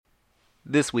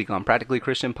This week on Practically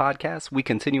Christian Podcast, we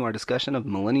continue our discussion of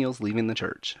millennials leaving the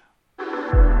church.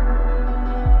 Practically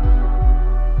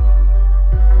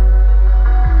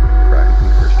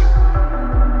Christian.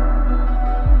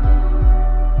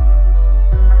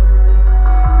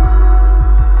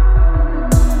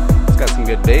 It's got some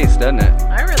good bass, doesn't it?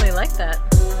 I really like that.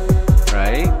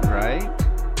 Right?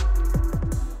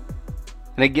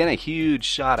 And again, a huge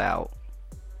shout out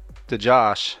to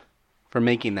Josh for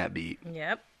making that beat.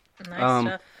 Yep. Nice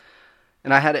stuff.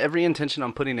 And I had every intention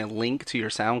on putting a link to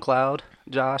your SoundCloud,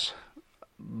 Josh,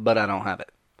 but I don't have it.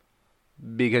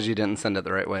 Because you didn't send it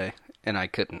the right way, and I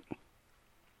couldn't.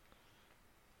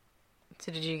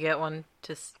 So did you get one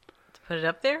to put it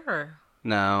up there, or?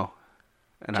 No.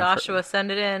 And Joshua,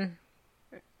 send it in.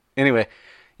 Anyway,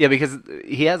 yeah, because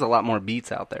he has a lot more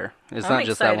beats out there. It's I'm not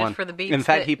just that one. for the beats. In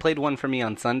fact, he played one for me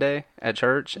on Sunday at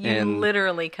church. You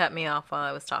literally cut me off while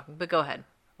I was talking, but go ahead.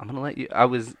 I'm going to let you... I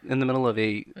was in the middle of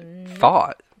a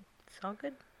thought. It's all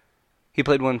good. He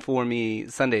played one for me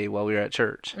Sunday while we were at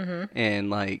church. Mm-hmm. And,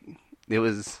 like, it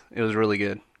was really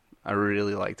good. I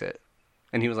really liked it.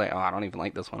 And he was like, oh, I don't even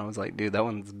like this one. I was like, dude, that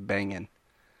one's banging.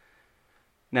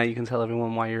 Now you can tell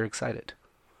everyone why you're excited.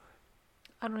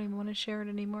 I don't even want to share it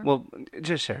anymore. Well,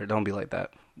 just share it. Don't be like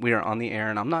that. We are on the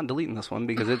air, and I'm not deleting this one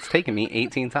because it's taken me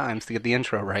 18 times to get the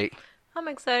intro right. I'm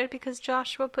excited because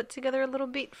Joshua put together a little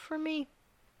beat for me.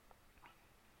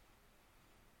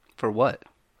 For what?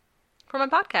 For my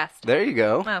podcast. There you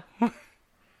go. Oh.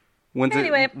 When's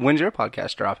your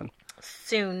podcast dropping?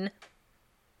 Soon.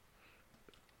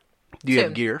 Do you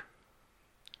have gear?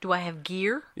 Do I have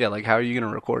gear? Yeah, like how are you going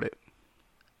to record it?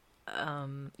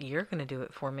 You're going to do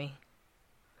it for me.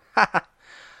 I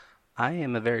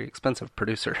am a very expensive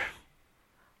producer.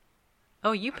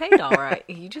 Oh, you paid all right.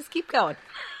 You just keep going.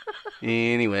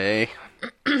 Anyway.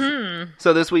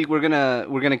 So this week we're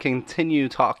gonna continue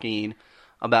talking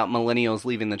about millennials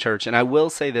leaving the church. And I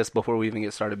will say this before we even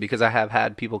get started, because I have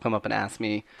had people come up and ask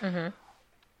me,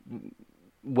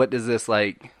 what does this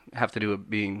have to do with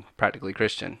being practically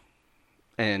Christian?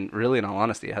 And really, in all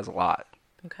honesty, it has a lot.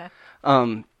 Okay.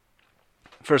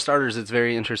 For starters, it's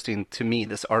very interesting to me.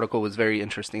 This article was very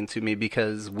interesting to me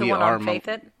because the one on Faith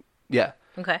It? Yeah.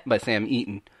 Okay. By Sam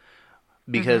Eaton.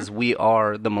 Because we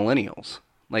are the millennials.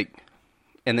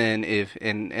 And then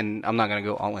and I'm not going to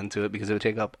go all into it because it would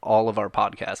take up all of our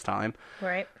podcast time.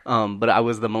 Right. But I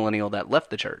was the millennial that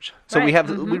left the church. So right.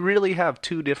 we really have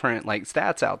two different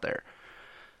stats out there.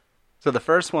 So the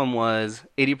first one was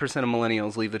 80% of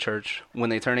millennials leave the church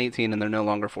when they turn 18 and they're no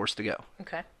longer forced to go.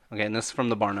 Okay. Okay, and this is from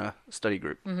the Barna study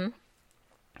group. Mm-hmm.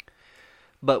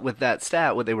 But with that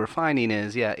stat, what they were finding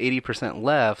is, 80%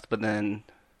 left, but then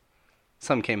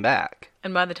some came back.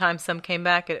 And by the time some came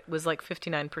back, it was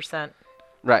 59%.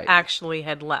 Right. Actually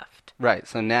had left. Right.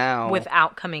 So now...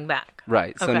 Without coming back.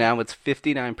 Right. So now it's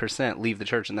 59% leave the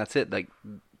church, and that's it.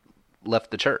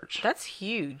 Left the church. That's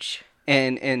huge.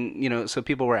 And so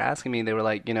people were asking me, they were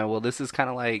like, well, this is kind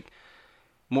of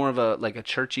more of a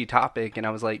churchy topic. And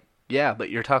I was like, yeah, but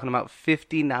you're talking about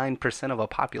 59% of a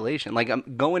population.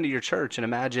 I'm going to your church and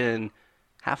imagine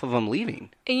half of them leaving.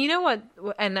 And you know what?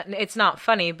 And it's not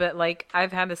funny, but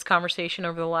I've had this conversation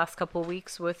over the last couple of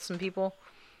weeks with some people.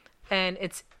 And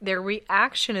their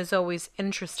reaction is always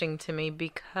interesting to me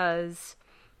because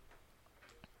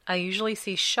I usually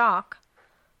see shock,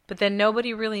 but then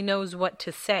nobody really knows what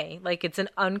to say. It's an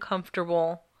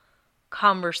uncomfortable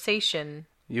conversation.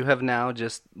 You have now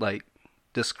just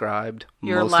described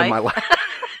your most life? of my life.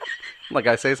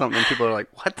 I say something and people are like,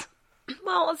 what?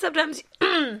 Well, sometimes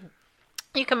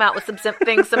you come out with some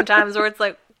things sometimes where it's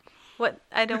what?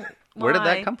 I don't... Why? Where did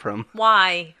that come from?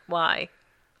 Why?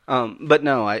 But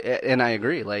no, I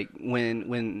agree.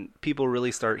 When people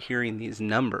really start hearing these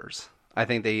numbers, I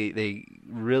think they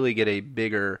really get a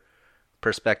bigger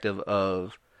perspective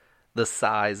of the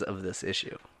size of this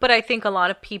issue. But I think a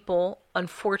lot of people,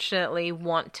 unfortunately,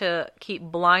 want to keep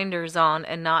blinders on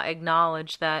and not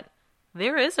acknowledge that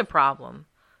there is a problem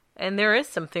and there is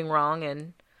something wrong.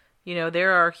 And,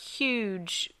 there are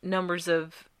huge numbers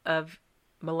of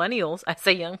millennials. I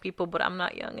say young people, but I'm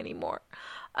not young anymore.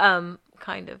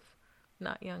 Kind of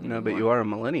not young anymore. No, but you are a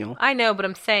millennial. I know, but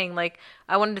I'm saying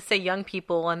I wanted to say young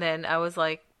people, and then I was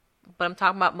like, but I'm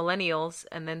talking about millennials,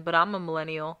 and then but I'm a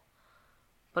millennial,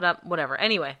 but I'm whatever.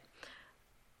 Anyway,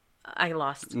 I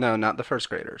lost. No, not the first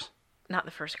graders. Not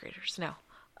the first graders. No.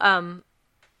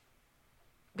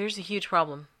 There's a huge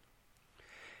problem.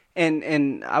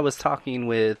 And I was talking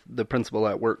with the principal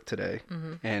at work today,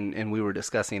 and we were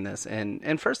discussing this,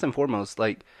 and first and foremost,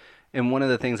 and one of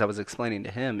the things I was explaining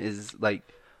to him is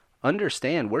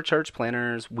understand we're church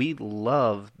planners. We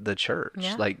love the church,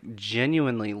 Yeah. like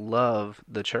genuinely love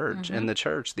the church. And the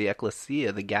church, the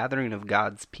ecclesia, the gathering of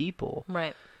God's people,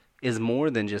 Right. is more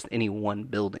than just any one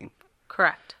building.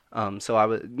 Correct. So I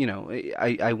would,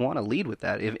 I want to lead with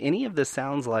that. If any of this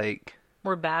sounds like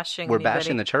We're bashing we're anybody.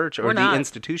 bashing the church or We're the not.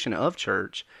 institution of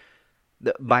church,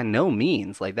 by no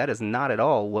means, like that is not at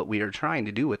all what we are trying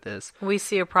to do with this. We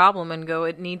see a problem and go,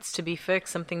 it needs to be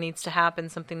fixed. Something needs to happen.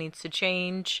 Something needs to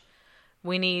change.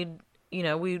 We need,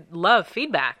 we love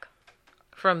feedback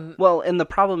from. Well, and the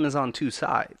problem is on two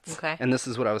sides. Okay. And this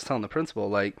is what I was telling the principal.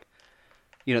 Like,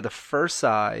 the first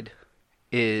side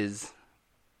is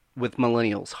with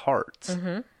millennials' hearts.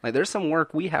 Mm-hmm. Like, there's some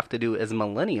work we have to do as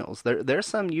millennials. There's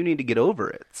some you need to get over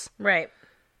it. Right.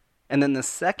 And then the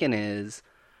second is,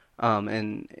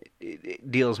 and it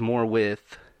deals more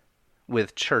with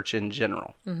church in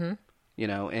general. Mm-hmm.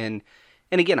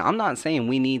 And again, I'm not saying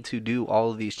we need to do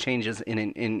all of these changes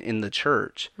in the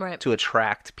church Right. to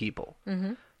attract people.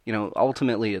 Mm-hmm.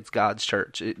 Ultimately, it's God's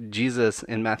church. Jesus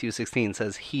in Matthew 16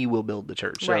 says he will build the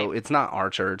church. So Right. it's not our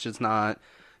church. It's not,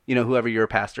 whoever your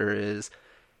pastor is.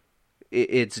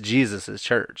 It's Jesus's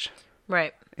church.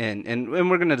 Right. And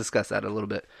we're going to discuss that a little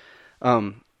bit.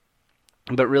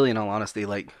 But really, in all honesty,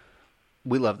 like,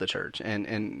 we love the church.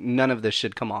 And none of this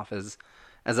should come off as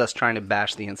us trying to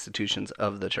bash the institutions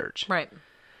of the church. Right.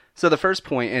 So the first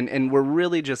point, and we're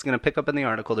really just going to pick up in the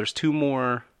article, there's two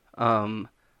more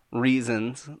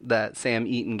reasons that Sam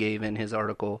Eaton gave in his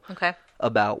article Okay.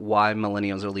 about why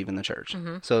millennials are leaving the church.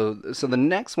 Mm-hmm. So the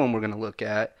next one we're going to look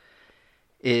at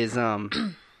is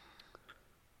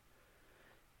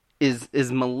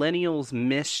millennials'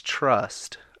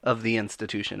 mistrust of the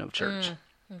institution of church.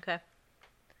 Okay.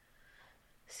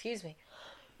 Excuse me.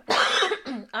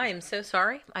 I am so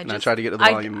sorry. I try to get to the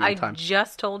volume I in time.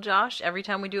 just told Josh every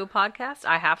time we do a podcast,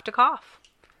 I have to cough.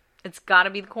 It's got to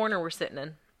be the corner we're sitting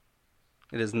in.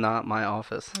 It is not my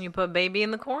office. You put baby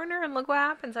in the corner and look what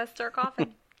happens. I start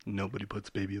coughing. Nobody puts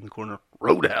baby in the corner.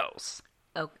 Roadhouse.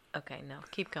 Oh, okay. No,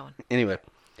 keep going. Anyway,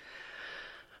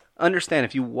 understand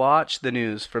if you watch the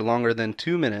news for longer than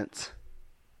 2 minutes,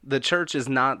 the church is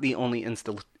not the only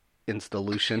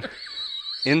institution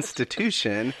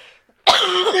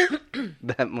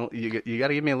that you got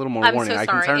to give me a little more I'm warning. so I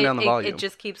sorry. can turn down the volume. It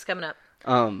just keeps coming up.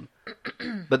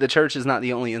 But the church is not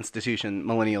the only institution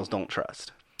millennials don't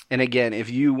trust. And again, if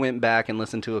you went back and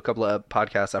listened to a couple of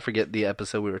podcasts, I forget the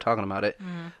episode we were talking about it,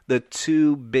 the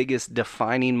two biggest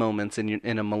defining moments in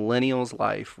a millennial's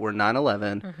life were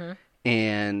 9/11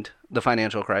 and the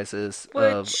financial crisis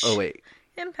of 2008.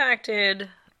 Impacted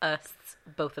us,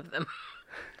 both of them.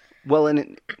 Well,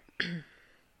 and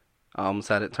I almost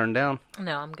had it turned down.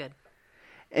 No, I'm good.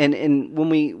 And when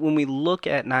we look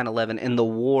at 9/11 and the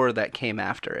war that came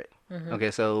after it, okay,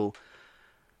 so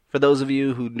for those of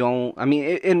you who don't, I mean,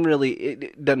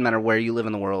 it doesn't matter where you live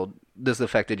in the world, this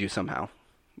affected you somehow,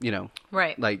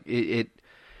 Right. Like it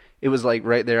was like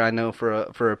right there. I know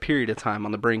for a period of time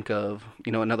on the brink of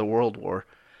another world war,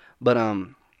 but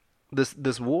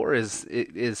this war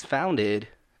is founded,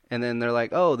 and then they're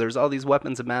like, oh, there's all these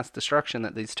weapons of mass destruction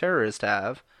that these terrorists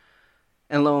have,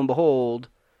 and lo and behold,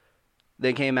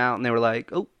 they came out and they were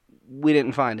like, oh, we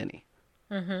didn't find any.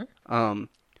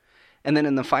 And then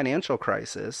in the financial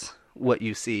crisis, what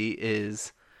you see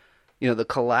is, the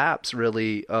collapse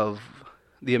really of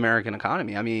the American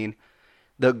economy. I mean,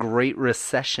 the Great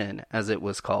Recession, as it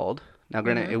was called. Now,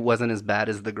 granted, it wasn't as bad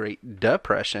as the Great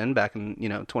Depression back in,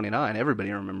 29.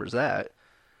 Everybody remembers that.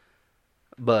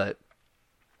 But,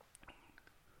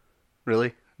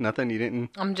 really? Nothing? You didn't?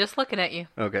 I'm just looking at you.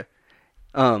 Okay.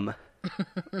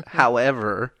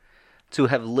 However, to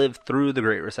have lived through the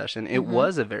Great Recession, it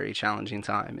was a very challenging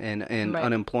time, and Right.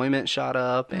 unemployment shot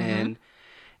up, and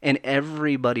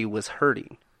everybody was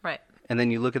hurting. Right. And then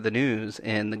you look at the news,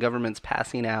 and the government's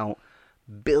passing out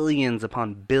billions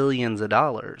upon billions of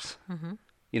dollars,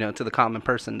 to the common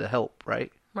person to help,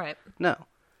 right? Right. No.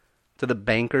 To the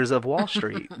bankers of Wall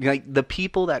Street, like the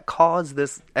people that caused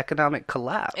this economic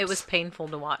collapse. It was painful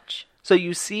to watch. So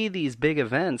you see these big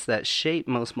events that shape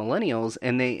most millennials,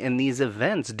 and these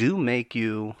events do make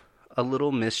you a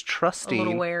little mistrusting, A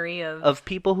little wary of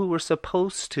people who were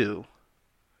supposed to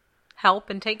help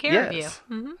and take care of you.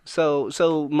 So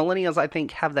millennials, I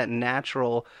think, have that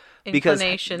natural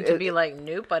Inclination to be like,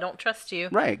 nope, I don't trust you.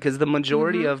 right, because the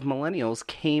majority of millennials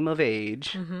came of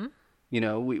age.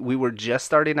 We were just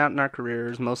starting out in our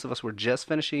careers. Most of us were just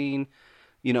finishing,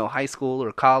 high school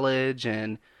or college,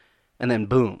 and then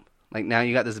boom. Like, now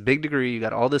you got this big degree, you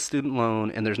got all this student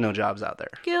loan, and there's no jobs out there.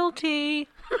 Guilty.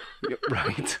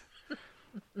 Right.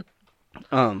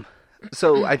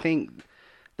 So I think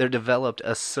they're developed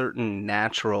a certain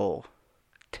natural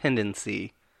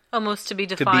tendency Almost to be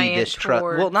to be defiant distrust.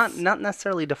 towards... Well, not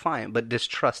necessarily defiant, but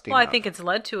distrusting. Well, I of. think it's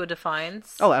led to a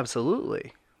defiance. Oh,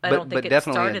 absolutely. I but don't think but it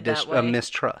definitely started that way. a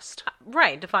mistrust.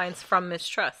 Right, defiance from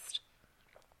mistrust.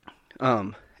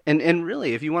 And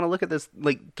really, if you want to look at this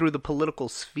like through the political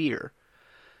sphere,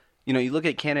 you know, you look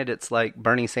at candidates like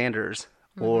Bernie Sanders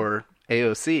or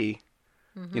AOC,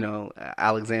 you know,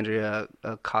 Alexandria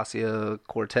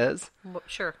Ocasio-Cortez. Well,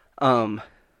 sure.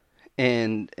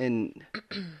 And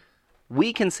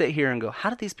we can sit here and go, how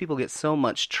did these people get so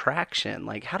much traction?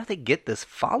 Like, how did they get this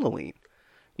following?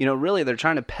 You know, really, they're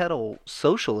trying to peddle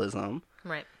socialism.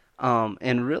 Right.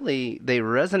 And really, they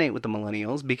resonate with the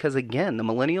millennials because, again, the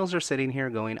millennials are sitting here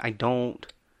going, I don't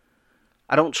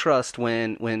trust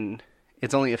when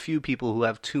it's only a few people who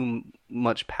have too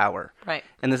much power. Right.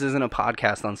 And this isn't a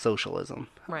podcast on socialism.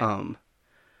 Right.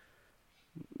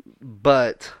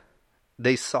 But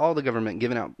they saw the government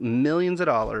giving out millions of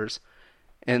dollars,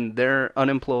 and they're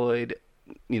unemployed,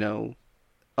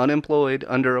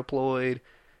 underemployed,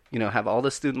 have all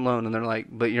this student loan, and they're like,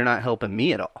 but you're not helping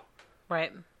me at all.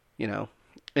 Right.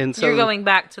 And so you're going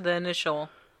back to the initial,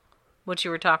 what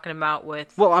you were talking about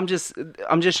with. Well, I'm just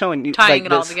showing you tying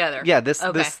like, it all together. Yeah,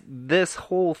 Okay. this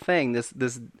whole thing, this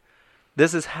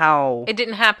is how it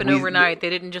didn't happen overnight. They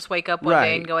didn't just wake up one Right.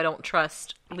 day and go, I don't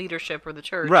trust leadership or the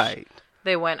church. Right.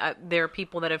 They went, there are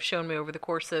people that have shown me over the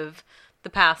course of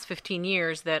the past 15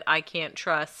 years that I can't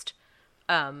trust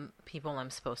people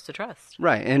I'm supposed to trust.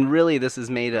 Right. And really this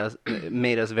has made us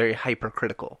very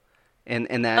hypercritical.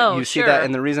 And that you see sure. that,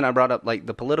 and the reason I brought up like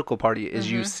the political party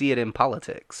is you see it in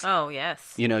politics. Oh,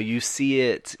 yes. You see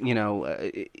it,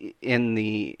 in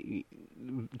the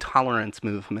tolerance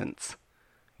movements,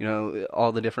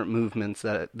 all the different movements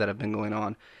that have been going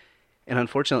on. And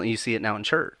unfortunately, you see it now in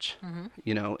church,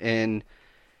 and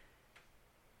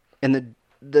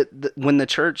the when the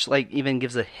church like even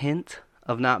gives a hint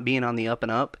of not being on the up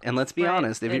and up, and let's be Right.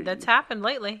 honest, That's happened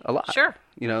lately. a lot. Sure.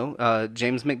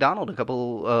 James McDonald a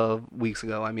couple of weeks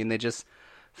ago. I mean, they just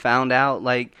found out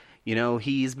like,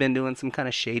 he's been doing some kind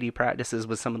of shady practices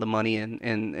with some of the money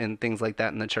and things like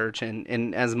that in the church.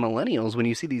 And as millennials, when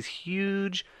you see these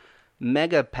huge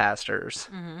mega pastors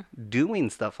doing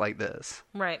stuff like this,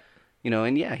 Right.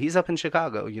 and yeah, he's up in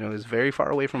Chicago, is very far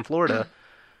away from Florida.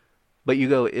 But you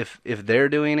go, if they're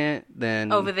doing it,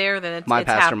 then Over there, then it's my it's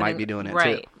pastor happening. might be doing it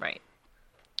right, too. Right.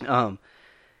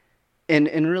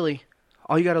 And really,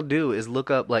 all you got to do is look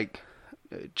up like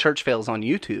church fails on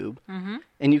YouTube,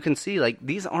 and you can see like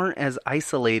these aren't as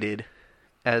isolated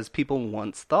as people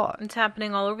once thought. It's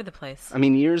happening all over the place. I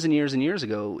mean, years and years and years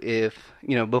ago, if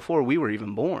before we were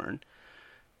even born,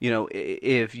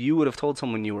 if you would have told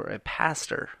someone you were a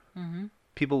pastor,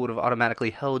 people would have automatically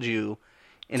held you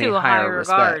in To a higher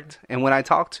respect. regard. And when I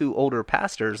talk to older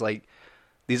pastors, like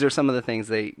these are some of the things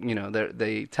they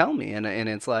they tell me, and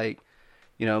it's like,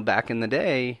 back in the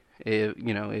day, if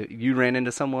you ran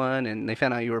into someone and they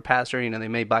found out you were a pastor, they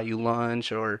may buy you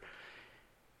lunch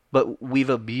but we've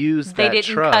abused They that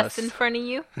didn't trust. cuss in front of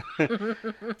you?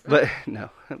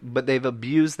 But they've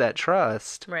abused that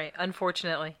trust. Right,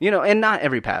 unfortunately. And not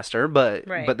every pastor, but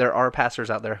Right. there are pastors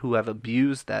out there who have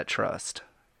abused that trust.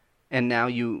 And now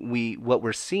what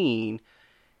we're seeing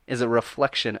is a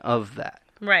reflection of that.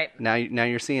 Right. Now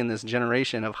you're seeing this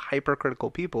generation of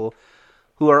hypercritical people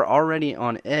who are already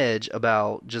on edge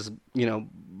about just,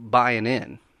 buying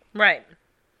in. Right.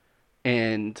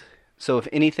 And so if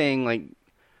anything like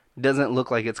doesn't look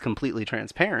like it's completely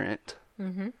transparent,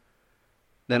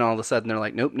 then all of a sudden they're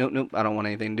like, nope, I don't want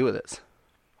anything to do with this.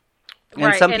 And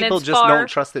Right, some and people it's just far- don't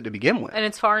trust it to begin with. And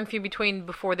it's far and few between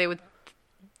before they would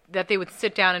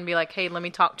sit down and be like, hey, let me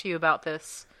talk to you about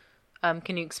this.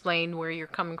 Can you explain where you're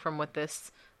coming from with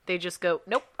this? They just go,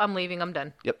 nope, I'm leaving, I'm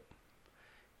done. Yep.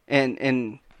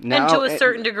 And now, and to a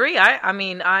certain degree, I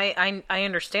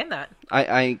understand that.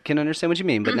 I can understand what you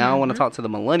mean, but now I want to talk to the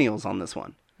millennials on this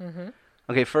one.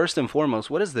 Okay, first and foremost,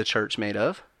 what is the church made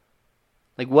of?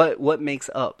 Like, what makes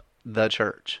up the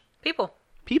church?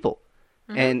 People.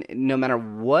 And no matter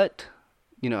what,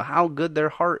 how good their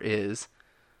heart is,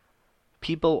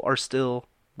 people are still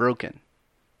broken.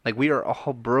 Like, we are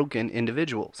all broken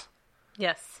individuals.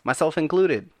 Yes. Myself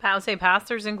included. I would say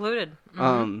pastors included.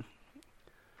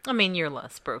 I mean, you're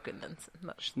less broken than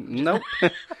most. Nope.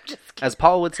 Just As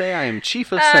Paul would say, I am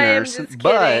chief of I am sinners, just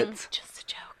but kidding. Just a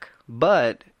joke.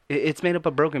 But it's made up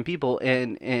of broken people,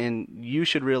 and you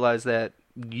should realize that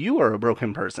you are a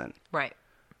broken person. Right.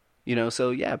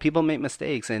 So yeah, people make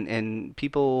mistakes, and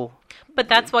people... But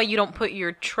that's why you don't put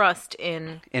your trust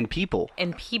in And people.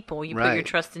 people. You put Right. your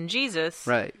trust in Jesus.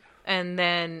 Right. And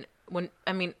then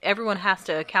everyone has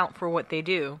to account for what they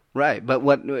do. Right, but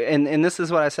and this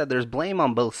is what I said. There's blame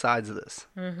on both sides of this.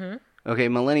 Mm-hmm. Okay,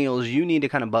 millennials, we need to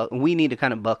kind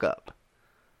of buck up.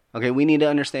 Okay, we need to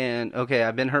understand. Okay,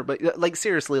 I've been hurt, but like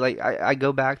seriously, like I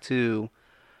go back to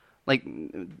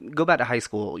high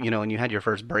school, and you had your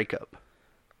first breakup.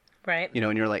 Right.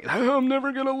 And you're like, I'm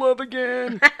never gonna love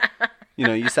again.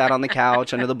 You sat on the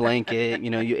couch under the blanket.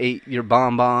 You ate your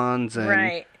bonbons, and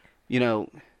right.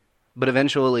 But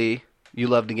eventually you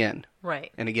loved again.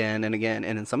 Right. And again and again.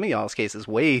 And in some of y'all's cases,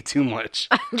 way too much.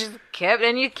 Just kept,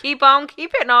 and you keep on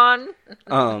keeping on.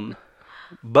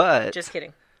 But. Just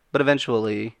kidding. But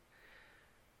eventually,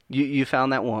 you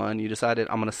found that one. You decided,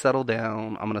 I'm going to settle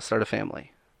down. I'm going to start a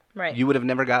family. Right. You would have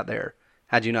never got there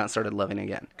had you not started loving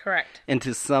again. Correct. And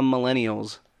to some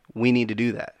millennials, we need to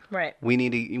do that. Right. We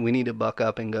need to buck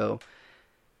up and go,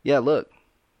 yeah, look,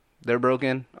 they're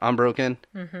broken. I'm broken.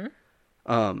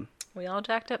 Mm-hmm. We all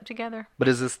jacked up together. But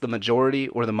is this the majority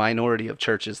or the minority of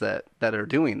churches that are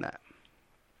doing that?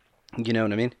 You know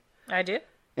what I mean? I do.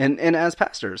 And as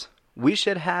pastors, we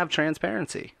should have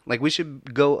transparency. Like, we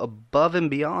should go above and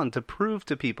beyond to prove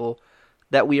to people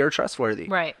that we are trustworthy.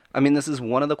 Right. I mean, this is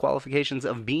one of the qualifications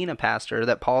of being a pastor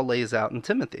that Paul lays out in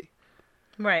Timothy.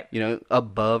 Right.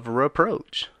 Above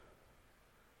reproach.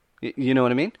 You know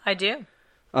what I mean? I do.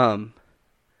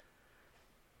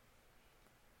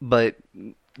 But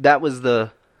that was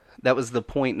the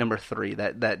point number 3,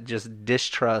 that just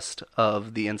distrust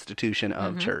of the institution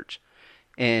of church.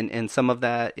 And some of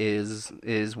that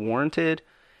is warranted,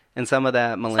 and some of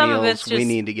that millennials we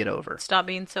need to get over. Stop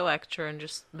being so extra and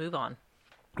just move on.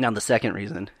 Now the second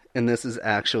reason, and this is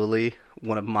actually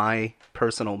one of my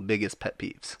personal biggest pet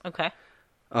peeves. Okay.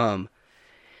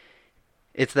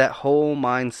 It's that whole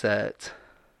mindset,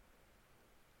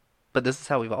 but this is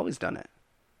how we've always done it.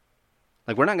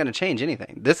 Like, we're not going to change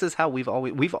anything. This is how we've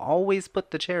always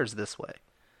put the chairs this way.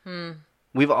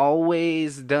 We've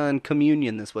always done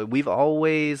communion this way. We've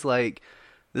always, this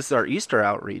is our Easter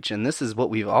outreach, and this is what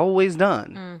we've always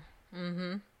done.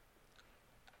 Mm-hmm.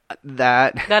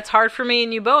 That's hard for me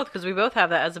and you both, because we both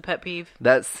have that as a pet peeve.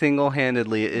 That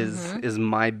single-handedly is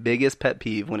my biggest pet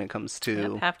peeve when it comes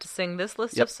to... Have to sing this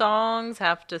list of songs,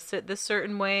 have to sit this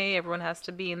certain way, everyone has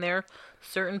to be in their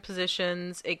certain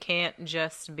positions. It can't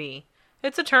just be.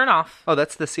 It's a turnoff. Oh,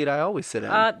 that's the seat I always sit in.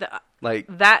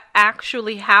 That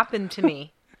actually happened to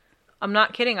me. I'm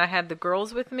not kidding. I had the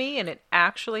girls with me, and it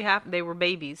actually happened. They were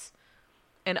babies.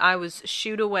 And I was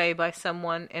shooed away by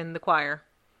someone in the choir.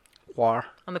 Choir?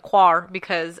 On the choir,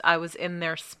 because I was in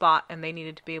their spot, and they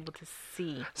needed to be able to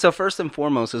see. So first and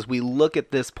foremost, as we look at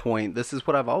this point, this is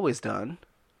what I've always done.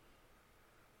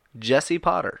 Jesse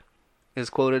Potter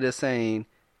is quoted as saying,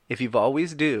 if you've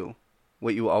always do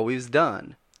what you always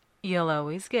done, you'll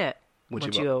always get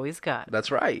what you always got. That's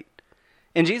right.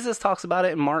 And Jesus talks about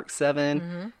it in Mark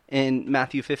 7 and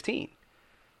Matthew 15.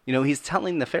 He's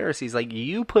telling the Pharisees,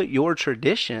 you put your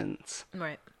traditions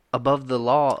above the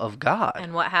law of God.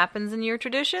 And what happens in your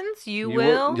traditions?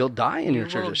 You'll die in your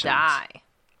traditions. You'll die.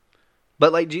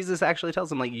 But Jesus actually tells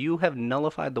them, you have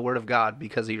nullified the word of God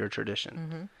because of your tradition.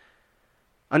 Mm-hmm.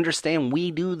 Understand, we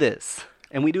do this.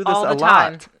 And we do this all the a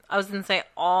time. lot. I was going to say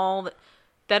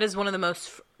that is one of the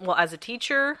most, as a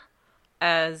teacher,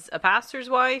 as a pastor's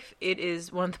wife, it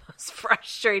is one of the most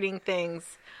frustrating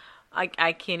things.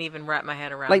 I can't even wrap my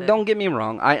head around it. Don't get me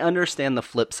wrong. I understand the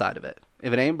flip side of it.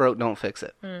 If it ain't broke, don't fix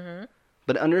it. Mm-hmm.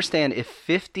 But understand, if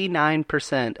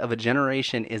 59% of a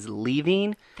generation is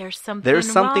leaving, there's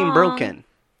something wrong. Broken.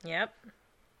 Yep.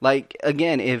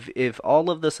 Again, if all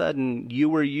of a sudden you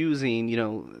were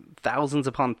using, thousands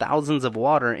upon thousands of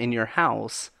water in your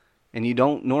house, and you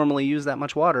don't normally use that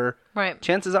much water, right?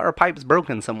 Chances are a pipe's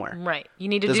broken somewhere. Right. You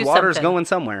need to do something. This water's going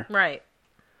somewhere. Right.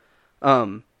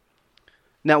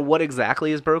 Now, what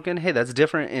exactly is broken? Hey, that's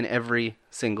different in every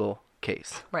single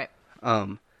case. Right.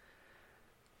 But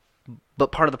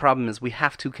part of the problem is we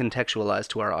have to contextualize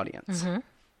to our audience. Mm-hmm.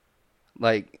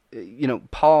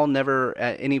 Paul never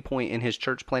at any point in his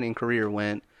church planting career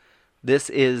went, this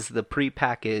is the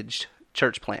prepackaged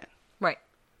church plant. Right.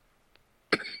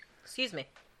 Excuse me.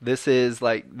 This is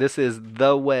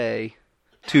the way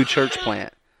to church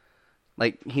plant.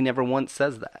 He never once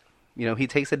says that. He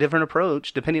takes a different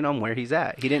approach depending on where he's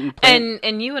at. He didn't plant...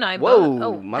 And you and I both...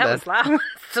 Whoa, my that bad. was loud.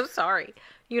 So sorry.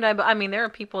 You and I there are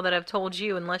people that have told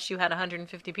you unless you had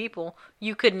 150 people,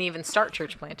 you couldn't even start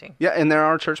church planting. Yeah, and there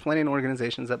are church planting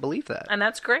organizations that believe that. And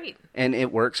that's great. And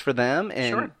it works for them,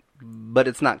 sure. But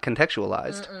it's not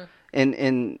contextualized. Mm-mm.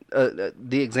 And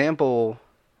the example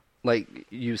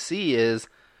you see is,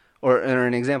 or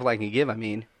an example I can give,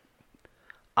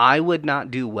 I would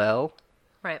not do well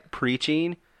right.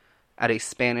 preaching at a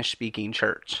Spanish-speaking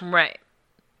church. Right.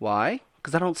 Why?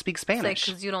 Because I don't speak It's Spanish.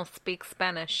 because you don't speak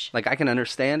Spanish. Like, I can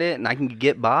understand it and I can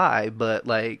get by, but,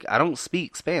 like, I don't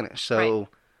speak Spanish. So Right.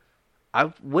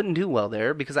 I wouldn't do well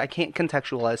there because I can't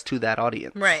contextualize to that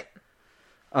audience. Right.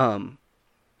 And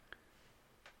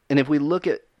if we look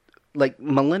at, like,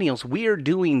 millennials, we are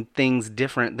doing things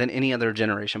different than any other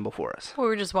generation before us. We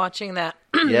were just watching that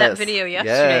Yes, that video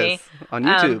yesterday. yes, on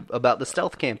YouTube about the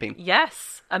stealth camping.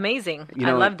 Yes. Amazing. You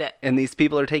know, I loved it. And these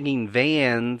people are taking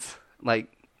vans, like...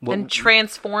 And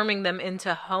transforming them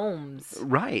into homes.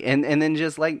 Right. And then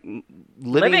just, like, Living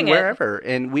living it. wherever.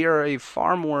 And we are a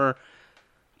far more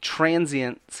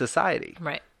transient society.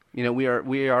 Right. You know, we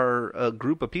are a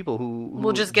group of people who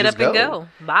We'll just get up and go.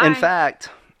 Bye. In fact,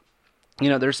 you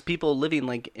know, there's people living,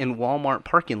 like, in Walmart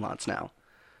parking lots now.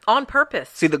 On purpose.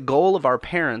 See, the goal of our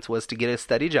parents was to get a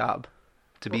steady job,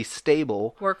 to be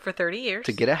stable, Work for 30 years.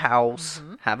 to get a house,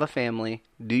 have a family,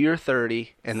 do your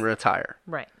 30, and retire.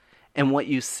 Right. And what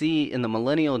you see in the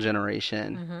millennial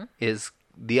generation is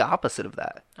the opposite of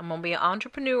that. I'm going to be an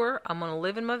entrepreneur. I'm going to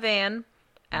live in my van.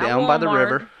 At Down by the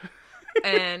Walmart.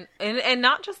 river. and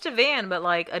not just a van, but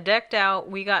like a decked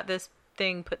out, we got this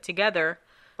thing put together.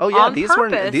 Oh yeah, on these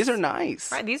purpose. are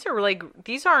nice. Right. These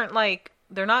aren't like,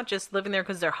 they're not just living there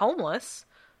because they're homeless.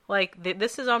 Like,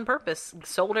 this is on purpose.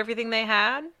 Sold everything they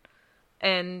had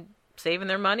and saving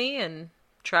their money and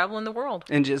traveling the world.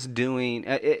 And just doing,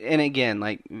 and again,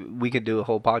 like, we could do a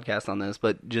whole podcast on this,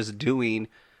 but just doing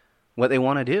what they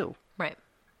want to do. Right.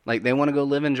 Like, they want to go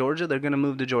live in Georgia, they're going to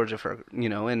move to Georgia for, you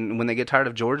know, and when they get tired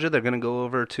of Georgia, they're going to go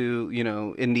over to, you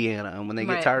know, Indiana. And when they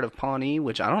get Right. tired of Pawnee,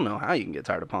 which I don't know how you can get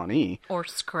tired of Pawnee, Or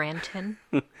Scranton.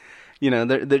 you know,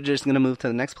 they're just going to move to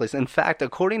the next place. In fact,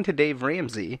 according to Dave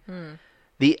Ramsey,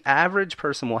 the average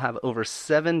person will have over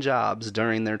 7 jobs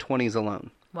during their 20s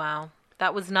alone. Wow.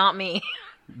 That was not me.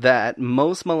 That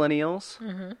most millennials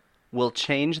will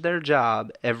change their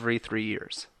job every 3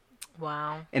 years.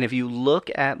 Wow. And if you look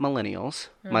at millennials,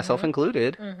 myself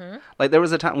included, like, there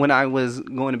was a time when I was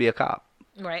going to be a cop,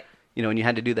 Right. you know, and you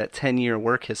had to do that 10-year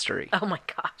work history. Oh my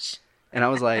gosh. And I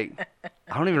was like,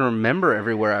 I don't even remember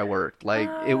everywhere I worked. Like,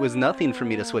 it was nothing for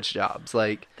me to switch jobs.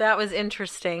 Like, That was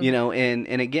interesting. you know, and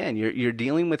again, you're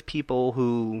dealing with people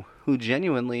who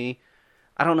genuinely,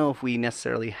 I don't know if we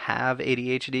necessarily have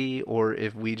ADHD or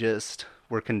if we just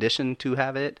were conditioned to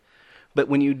have it. But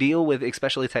when you deal with,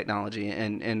 especially technology,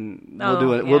 and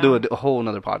we'll do a whole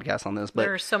another podcast on this. But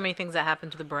there are so many things that happen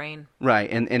to the brain. right,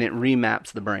 and it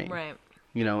remaps the brain. Right.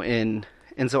 You know, and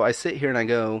so I sit here and I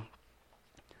go,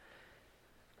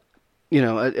 you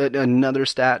know, another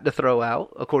stat to throw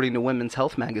out, according to Women's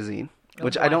Health magazine,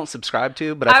 which I don't subscribe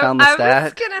to, but I found the stat. I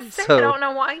was going to say, so I don't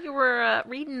know why you were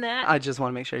reading that. I just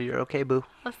want to make sure you're okay, boo.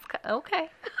 Okay.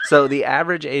 So the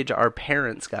average age our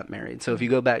parents got married, so if you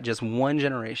go back just one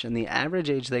generation, the average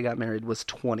age they got married was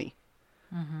 20.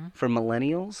 For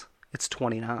millennials, it's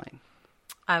 29.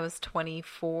 I was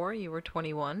 24. You were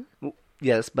 21.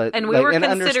 Yes, but... And we were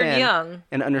considered young.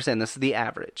 And understand, this is the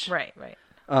average. Right, right.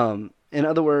 In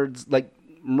other words, like,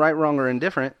 right, wrong, or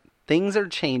indifferent, things are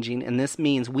changing, and this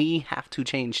means we have to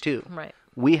change too. Right.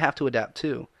 We have to adapt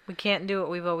too. We can't do what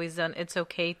we've always done. It's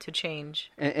okay to change.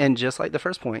 And just like the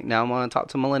first point, now I want to talk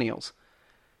to millennials.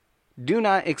 Do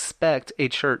not expect a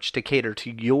church to cater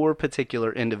to your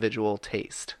particular individual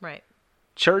taste. Right.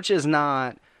 Church is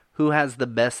not who has the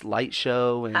best light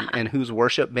show and whose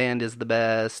worship band is the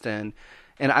best. And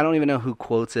I don't even know who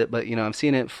quotes it, but, you know, I've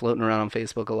seen it floating around on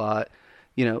Facebook a lot.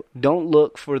 You know, don't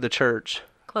look for the church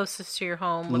Closest to your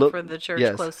home. Look for the church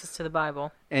yes. closest to the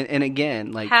Bible. And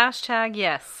again, like... Hashtag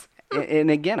yes. And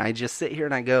again, I just sit here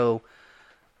and I go,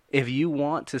 if you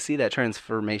want to see that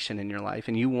transformation in your life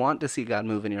and you want to see God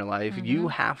move in your life, you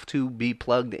have to be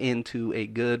plugged into a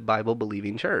good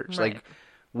Bible-believing church. Right. Like,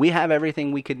 we have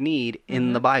everything we could need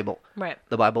in the Bible. Right.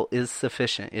 The Bible is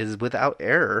sufficient, is without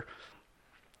error.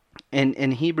 And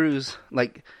in Hebrews,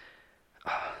 like...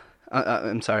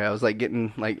 I'm sorry, I was like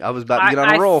getting, like, I was about to get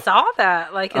on a roll. I saw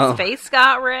that. Like, his face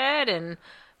got red and...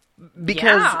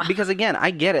 Because again,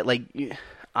 I get it. Like,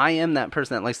 I am that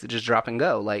person that likes to just drop and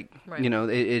go. Like, Right. you know,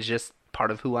 it's just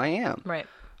part of who I am. Right.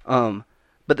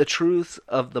 But the truths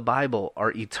of the Bible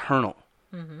are eternal.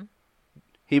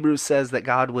 Hebrews says that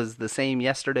God was the same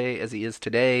yesterday as he is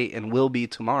today and will be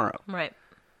tomorrow. Right.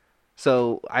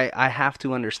 So I have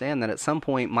to understand that at some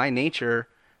point my nature,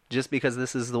 just because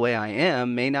this is the way I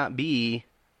am, may not be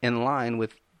in line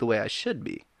with the way I should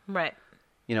be. Right.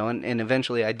 You know, and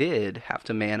eventually I did have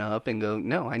to man up and go,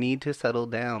 no, I need to settle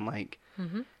down. Like,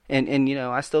 and you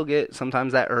know, I still get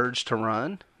sometimes that urge to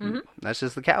run. That's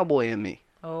just the cowboy in me.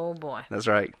 Oh, boy. That's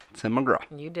right. Tim McGraw.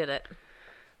 You did it.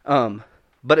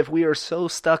 But if we are so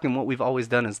stuck in what we've always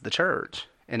done as the church,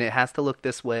 and it has to look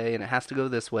this way, and it has to go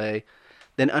this way,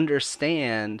 then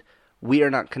understand we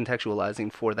are not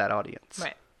contextualizing for that audience.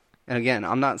 Right. And again,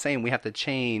 I'm not saying we have to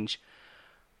change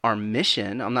our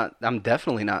mission. I'm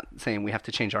definitely not saying we have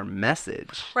to change our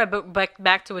message. Right, but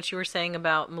back to what you were saying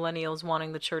about millennials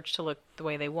wanting the church to look the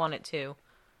way they want it to.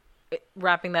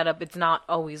 Wrapping that up, it's not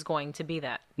always going to be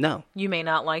that. No. You may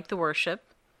not like the worship.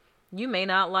 You may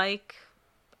not like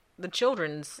the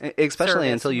children's especially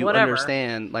service, until you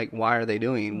understand, like, why are they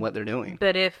doing what they're doing.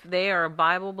 But if they are a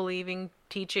Bible-believing,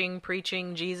 teaching,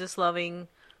 preaching, Jesus-loving,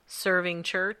 serving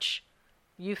church,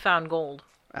 you found gold.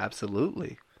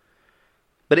 Absolutely.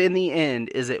 But in the end,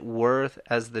 is it worth,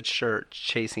 as the church,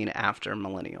 chasing after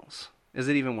millennials? Is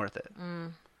it even worth it?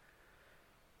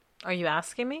 Are you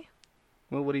asking me?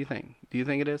 Well, what do you think? Do you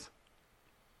think it is?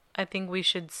 I think we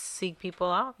should seek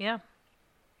people out, yeah.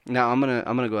 Now, I'm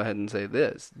gonna go ahead and say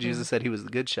this. Jesus said he was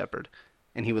the good shepherd,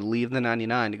 and he would leave the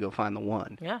 99 to go find the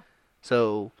one. Yeah.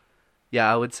 So,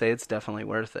 yeah, I would say it's definitely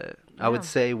worth it. Yeah. I would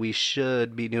say we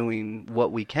should be doing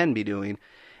what we can be doing.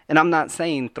 And I'm not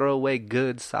saying throw away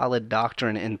good, solid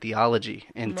doctrine and theology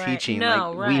and Right. teaching.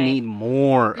 No, we need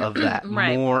more of that.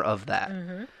 Right. More of that.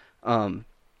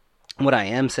 What I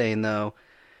am saying, though,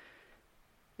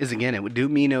 is, again, it would do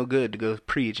me no good to go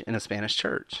preach in a Spanish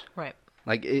church. Right.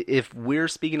 Like, if we're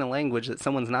speaking a language that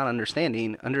someone's not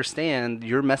understand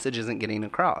your message isn't getting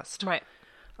across. Right.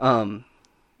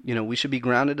 We should be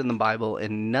grounded in the Bible,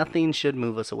 and nothing should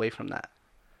move us away from that.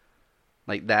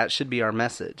 Like, that should be our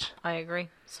message. I agree.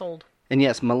 Sold. And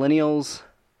yes, millennials,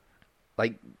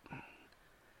 like,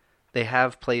 they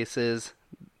have places,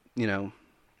 they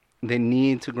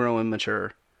need to grow and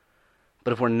mature.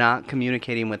 But if we're not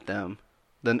communicating with them,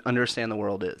 then understand the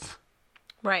world is.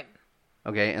 Right.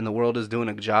 Okay? And the world is doing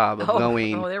a job of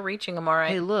going... Oh, they're reaching them all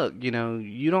right. Hey, look,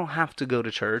 you don't have to go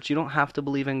to church. You don't have to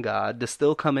believe in God to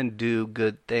still come and do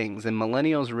good things. And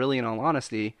millennials, really, in all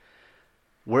honesty,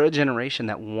 we're a generation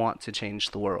that want to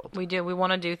change the world. We do. We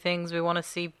want to do things. We want to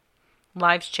see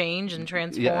lives change and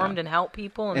transformed and help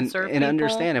people and serve people. And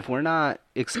understand, if we're not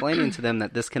explaining to them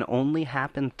that this can only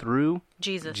happen through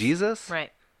Jesus,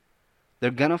 right?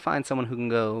 They're going to find someone who can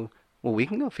go, well, we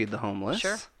can go feed the homeless.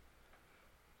 Sure.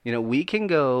 We can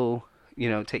go,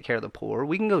 take care of the poor.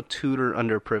 We can go tutor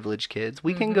underprivileged kids.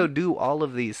 We can go do all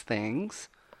of these things.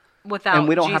 And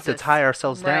we don't have to tie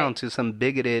ourselves down to some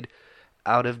bigoted,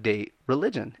 out-of-date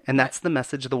religion. And that's the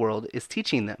message the world is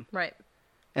teaching them. Right.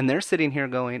 And they're sitting here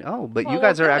going, oh, but you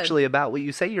guys are actually about what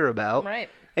you say you're about. Right.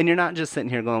 And you're not just sitting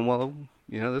here going, well,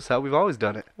 this is how we've always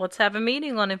done it. Let's have a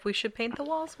meeting on if we should paint the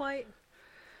walls white.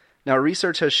 Now,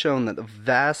 research has shown that the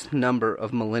vast number of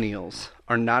millennials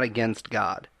are not against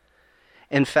God.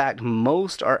 In fact,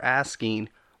 most are asking,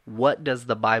 what does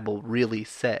the Bible really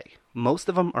say? Most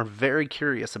of them are very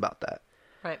curious about that.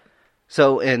 Right.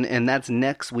 So, and that's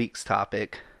next week's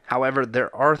topic. However,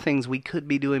 there are things we could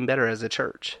be doing better as a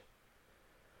church.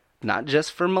 Not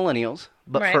just for millennials,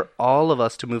 but for all of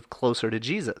us to move closer to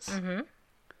Jesus. Mm-hmm.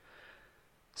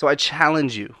 So I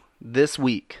challenge you this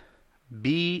week,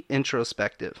 be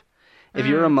introspective. If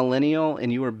you're a millennial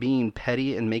and you are being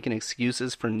petty and making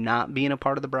excuses for not being a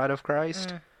part of the bride of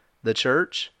Christ, the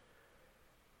church,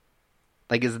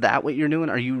 like, is that what you're doing?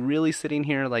 Are you really sitting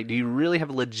here, like, do you really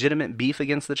have legitimate beef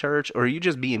against the church? Or are you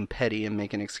just being petty and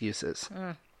making excuses?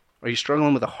 Are you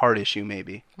struggling with a heart issue,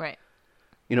 maybe? Right.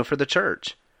 For the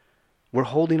church, we're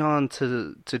holding on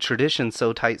to tradition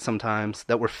so tight sometimes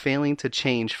that we're failing to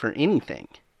change for anything.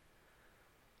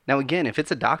 Now, again, if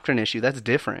it's a doctrine issue, that's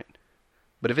different.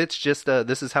 But if it's just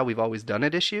this is how we've always done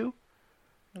it issue,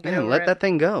 let that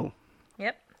thing go.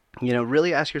 Yep.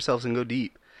 Really ask yourselves and go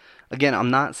deep. Again,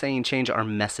 I'm not saying change our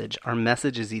message. Our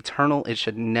message is eternal. It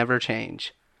should never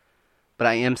change. But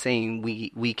I am saying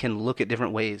we can look at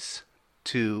different ways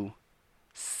to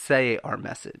say our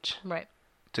message. Right.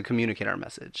 To communicate our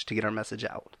message, to get our message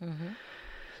out. Mm-hmm.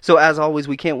 So as always,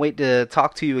 we can't wait to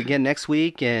talk to you again next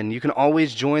week. And you can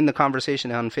always join the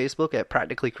conversation on Facebook at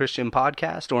Practically Christian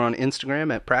Podcast or on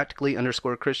Instagram at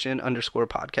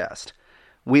Practically_Christian_podcast.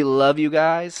 We love you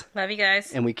guys. Love you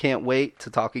guys. And we can't wait to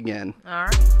talk again. All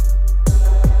right.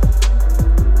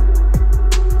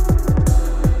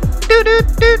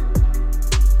 Doot-doot-doot.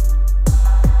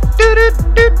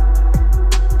 Doot-doot-doot.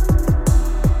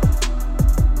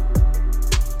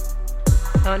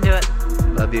 Don't do it.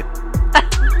 Love you.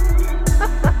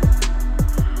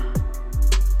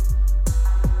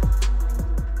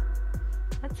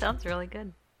 That sounds really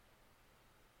good.